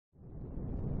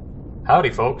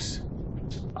Howdy, folks.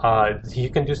 You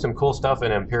can do some cool stuff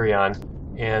in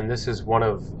Empyrion, and this is one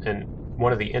of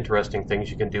the interesting things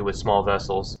you can do with small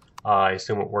vessels. I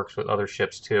assume it works with other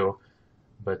ships too.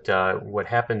 But what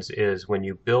happens is when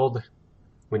you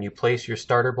place your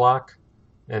starter block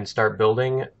and start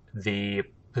building, the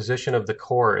position of the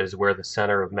core is where the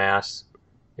center of mass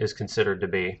is considered to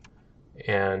be.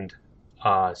 And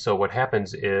so what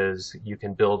happens is you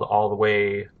can build all the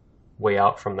way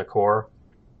out from the core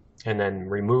and then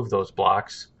remove those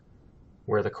blocks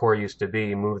where the core used to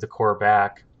be, move the core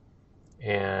back,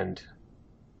 and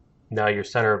now your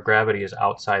center of gravity is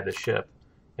outside the ship.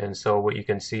 And so what you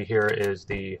can see here is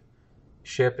the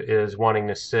ship is wanting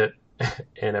to sit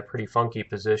in a pretty funky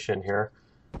position here.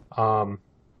 Um,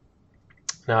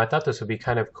 Now I thought this would be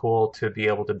kind of cool to be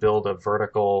able to build a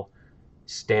vertical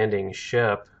standing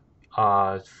ship,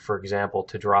 for example,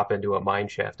 to drop into a mine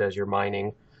shaft as you're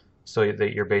mining, so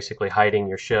that you're basically hiding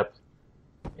your ship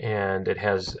and it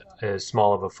has as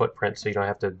small of a footprint so you don't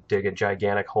have to dig a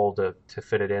gigantic hole to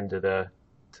fit it into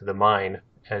the mine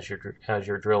as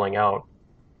you're drilling out.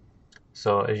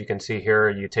 So as you can see here,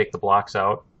 you take the blocks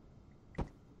out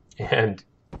and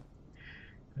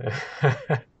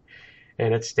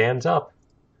and it stands up.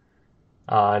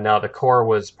 Now the core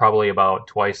was probably about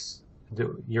twice.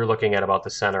 You're looking at about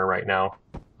the center right now.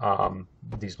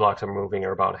 These blocks I'm moving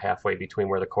are about halfway between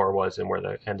where the core was and where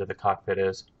the end of the cockpit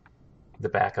is, the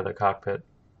back of the cockpit.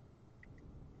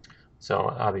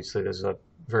 So obviously this is a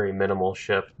very minimal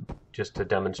ship just to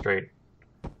demonstrate.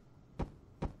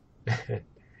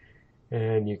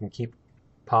 And you can keep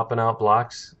popping out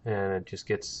blocks and it just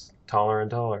gets taller and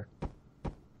taller.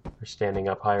 Or standing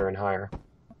up higher and higher.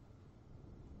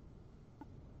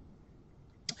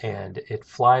 And it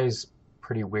flies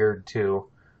pretty weird too.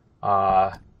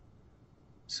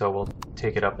 So we'll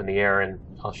take it up in the air and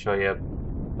I'll show you.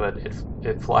 But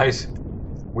it flies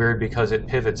weird because it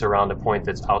pivots around a point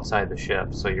that's outside the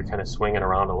ship. So you're kind of swinging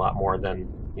around a lot more than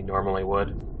you normally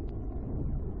would.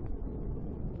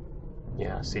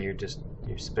 Yeah, see, you're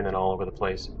spinning all over the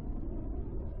place.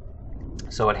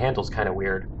 So it handles kind of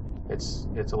weird. It's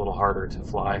a little harder to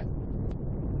fly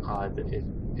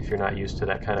if you're not used to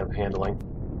that kind of handling.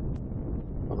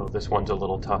 Although this one's a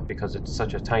little tough because it's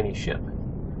such a tiny ship.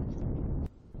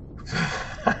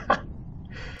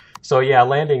 So yeah,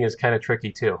 landing is kind of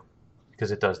tricky too,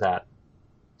 because it does that.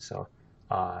 So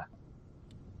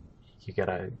you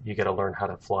gotta learn how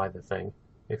to fly the thing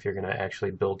if you're gonna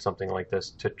actually build something like this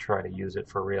to try to use it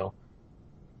for real.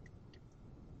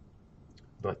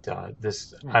 But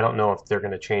I don't know if they're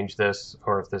gonna change this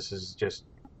or if this is just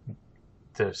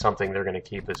something they're gonna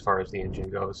keep as far as the engine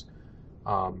goes.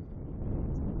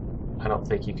 I don't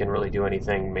think you can really do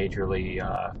anything majorly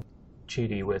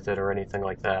cheaty with it or anything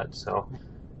like that, so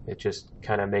it just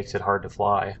kind of makes it hard to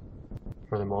fly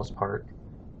for the most part.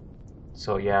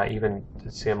 So yeah, even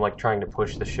see, I'm like trying to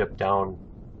push the ship down,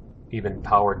 even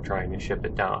powered trying to ship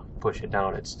it down, push it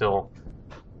down, it still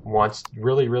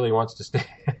really wants to stay.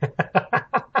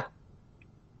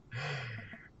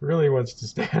 Really wants to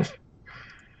stand.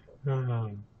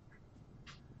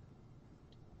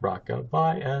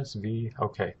 Rockabye SV.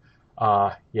 Okay.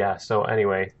 Yeah, so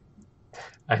anyway,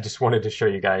 I just wanted to show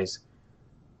you guys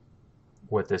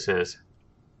what this is.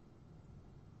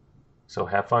 So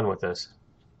have fun with this.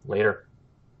 Later.